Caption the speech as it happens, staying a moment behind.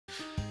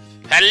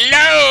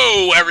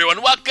Hello,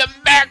 everyone. Welcome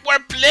back. We're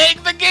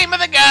playing the Game of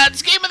the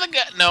Gods.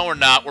 No, we're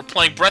not. We're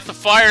playing Breath of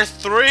Fire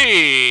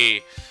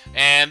 3.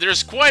 And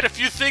there's quite a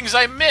few things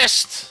I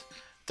missed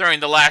during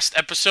the last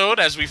episode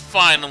as we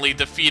finally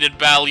defeated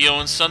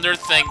Baleo and Sunder.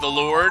 Thank the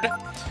Lord.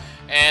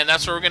 And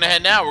that's where we're going to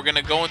head now. We're going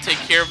to go and take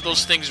care of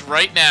those things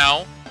right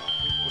now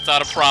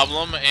without a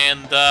problem.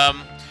 And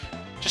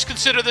just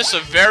consider this a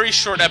very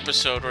short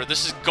episode, or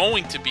this is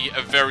going to be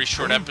a very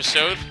short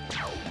episode,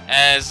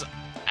 as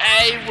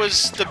I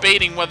was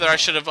debating whether I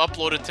should have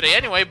uploaded today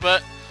anyway,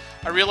 but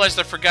I realized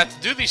I forgot to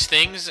do these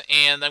things,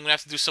 and I'm going to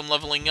have to do some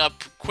leveling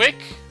up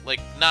quick, like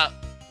not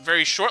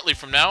very shortly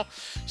from now.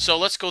 So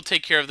let's go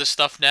take care of this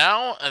stuff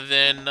now, and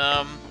then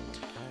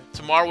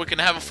tomorrow we can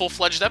have a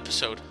full-fledged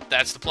episode.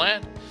 That's the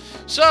plan.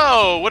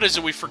 So, what is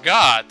it we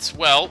forgot?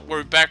 Well,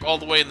 we're back all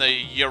the way in the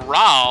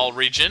Ural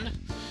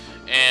region,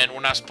 and we're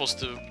not supposed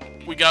to...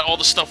 We got all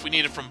the stuff we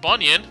needed from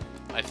Bunyan,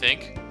 I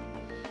think.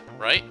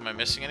 Right? Am I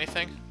missing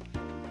anything?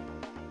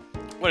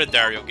 What did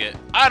Dario get?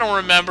 I don't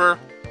remember.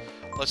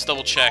 Let's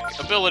double check.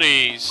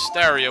 Abilities.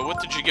 Dario,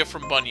 what did you get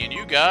from Bunyan?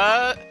 You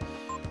got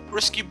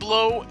Risky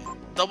Blow,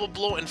 Double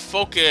Blow, and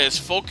Focus.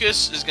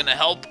 Focus is going to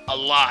help a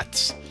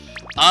lot.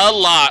 A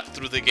lot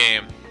through the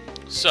game.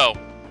 So,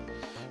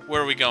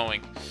 where are we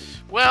going?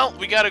 Well,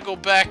 we got to go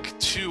back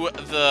to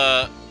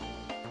the...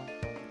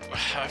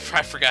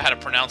 I forgot how to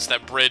pronounce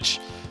that bridge.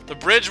 The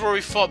bridge where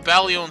we fought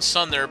Baleo and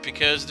Sunder,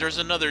 because there's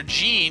another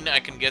gene I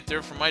can get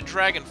there from my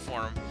dragon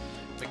form.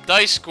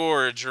 McDice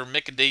Gorge, or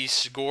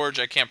Micadice Gorge,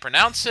 I can't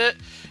pronounce it.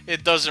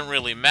 It doesn't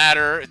really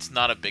matter. It's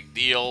not a big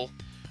deal.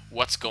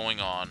 What's going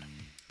on?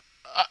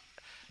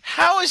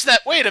 How is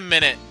that? Wait a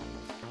minute.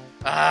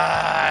 I'm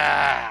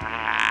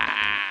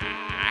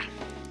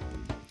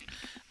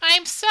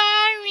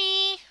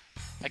sorry.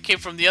 I came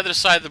from the other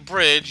side of the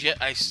bridge, yet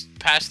I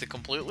passed it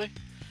completely.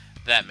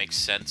 That makes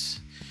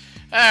sense.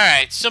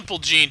 Alright, simple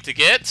gene to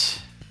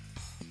get.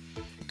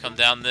 Come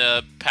down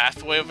the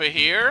pathway over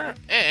here,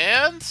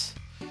 and...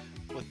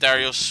 with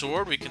Dario's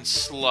sword, we can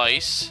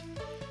slice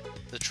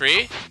the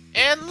tree.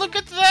 And look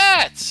at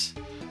that!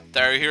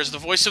 Dario hears the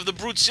voice of the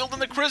brute sealed in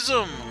the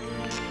chrism.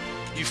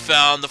 You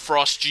found the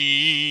frost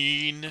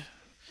gene.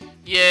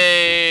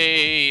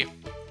 Yay!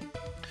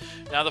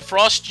 Now, the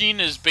frost gene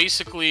is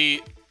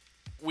basically...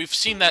 We've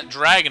seen that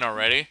dragon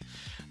already.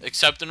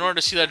 Except in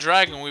order to see that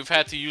dragon, we've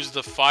had to use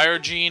the fire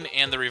gene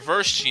and the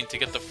reverse gene to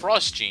get the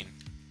frost gene.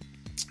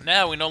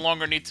 Now, we no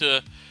longer need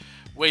to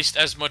waste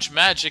as much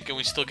magic, and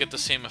we still get the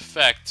same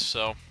effect,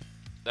 so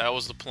that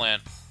was the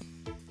plan.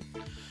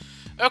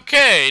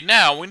 Okay,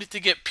 now we need to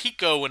get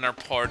Peco in our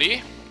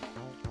party.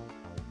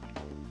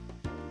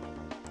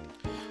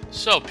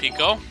 So,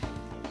 Peco,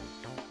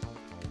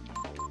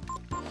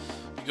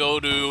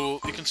 you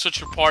can switch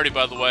your party,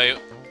 by the way,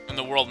 in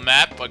the world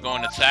map by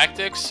going to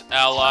Tactics,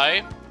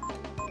 Ally,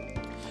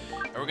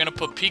 and we're gonna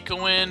put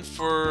Peco in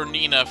for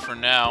Nina for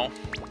now,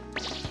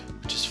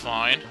 which is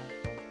fine.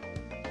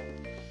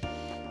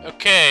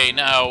 Okay,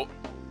 now,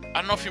 I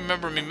don't know if you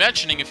remember me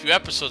mentioning a few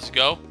episodes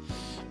ago,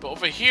 but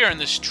over here in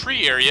this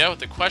tree area with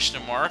the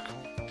question mark,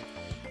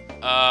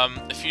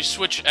 if you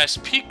switch as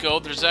Peco,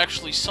 there's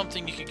actually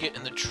something you can get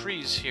in the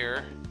trees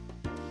here.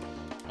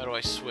 How do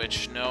I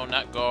switch? No,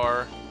 not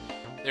Gar.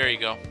 There you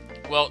go.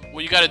 Well,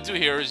 what you gotta do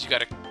here is you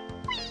gotta...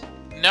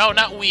 No,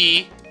 not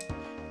we.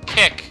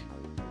 Kick.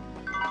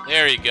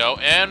 There you go.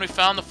 And we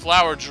found the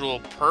flower jewel.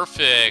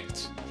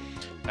 Perfect.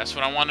 That's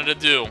what I wanted to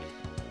do.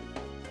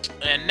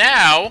 And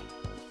now,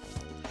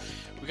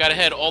 we gotta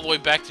head all the way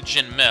back to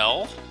Jin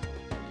Mel,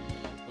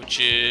 which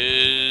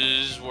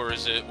is... Where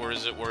is it?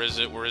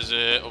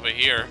 Over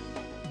here.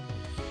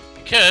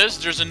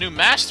 Because there's a new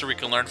master we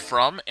can learn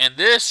from, and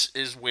this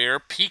is where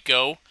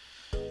Peco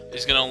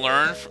is gonna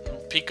learn...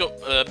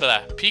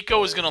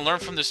 Peco is gonna learn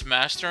from this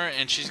master,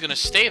 and she's gonna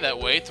stay that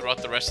way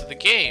throughout the rest of the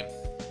game.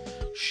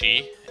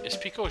 She? Is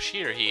Peco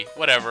she or he?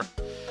 Whatever.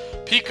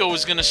 Peco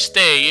is gonna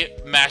stay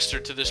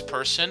master to this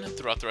person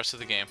throughout the rest of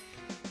the game.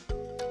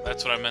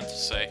 That's what I meant to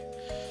say.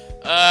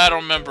 I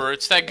don't remember.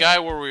 It's that guy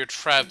where we were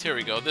trapped. Here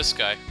we go. This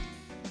guy.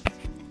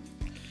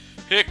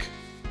 Hick.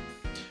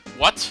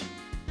 What?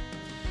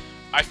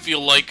 I feel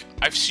like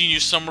I've seen you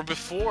somewhere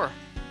before.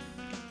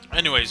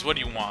 Anyways, what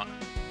do you want?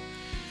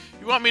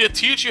 You want me to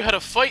teach you how to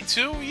fight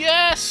too?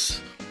 Yes!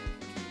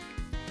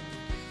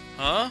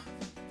 Huh?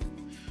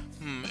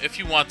 If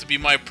you want to be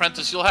my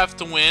apprentice, you'll have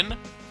to win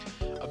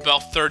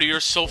about 30 or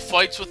so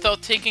fights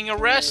without taking a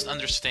rest.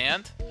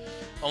 Understand?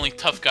 Only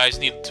tough guys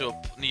need to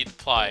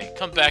apply.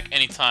 Come back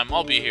anytime.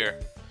 I'll be here.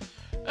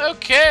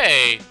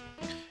 Okay.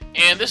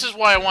 And this is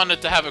why I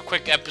wanted to have a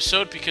quick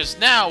episode, because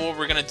now what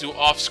we're going to do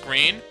off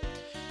screen,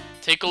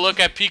 take a look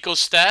at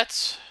Peco's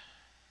stats.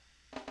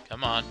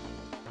 Come on.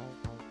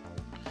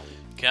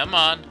 Come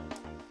on.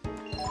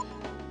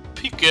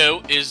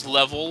 Peco is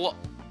level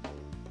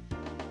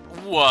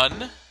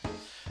 1.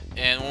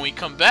 And when we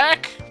come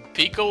back,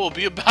 Peco will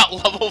be about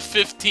level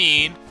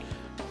 15.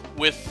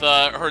 With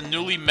her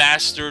newly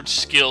mastered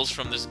skills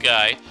from this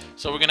guy.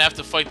 So we're going to have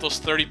to fight those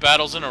 30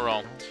 battles in a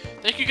row.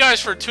 thank you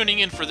guys for tuning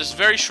in for this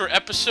very short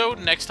episode.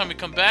 Next time we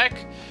come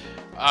back,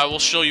 I will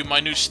show you my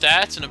new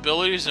stats and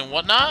abilities and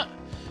whatnot.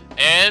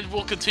 And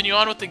we'll continue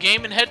on with the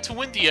game and head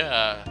to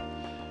India.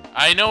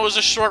 I know it was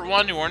a short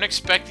one, you weren't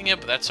expecting it,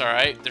 but that's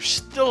alright. There's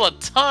still a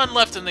ton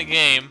left in the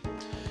game.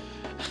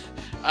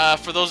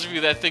 For those of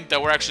you that think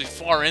that we're actually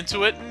far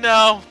into it,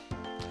 no.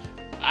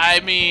 I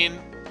mean,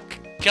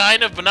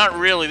 kind of, but not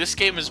really. This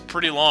game is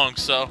pretty long,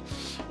 so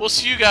we'll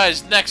see you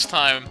guys next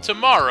time,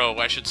 tomorrow,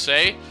 I should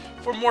say,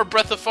 for more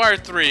Breath of Fire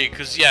 3,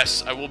 because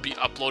yes, I will be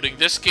uploading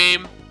this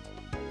game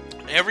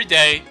every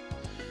day,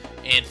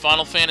 and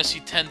Final Fantasy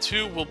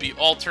X-2 will be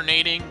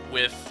alternating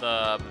with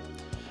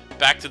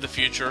Back to the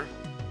Future.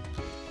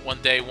 One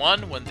day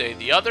one day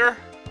the other,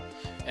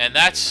 and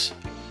that's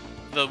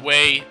the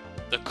way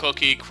the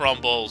cookie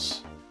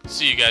crumbles.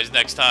 See you guys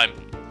next time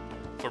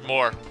for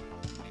more.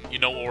 You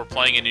know what we're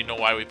playing and you know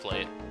why we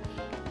play it.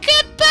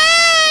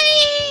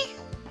 Goodbye,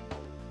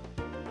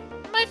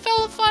 my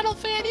fellow Final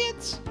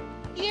Fanians.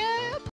 Yeah.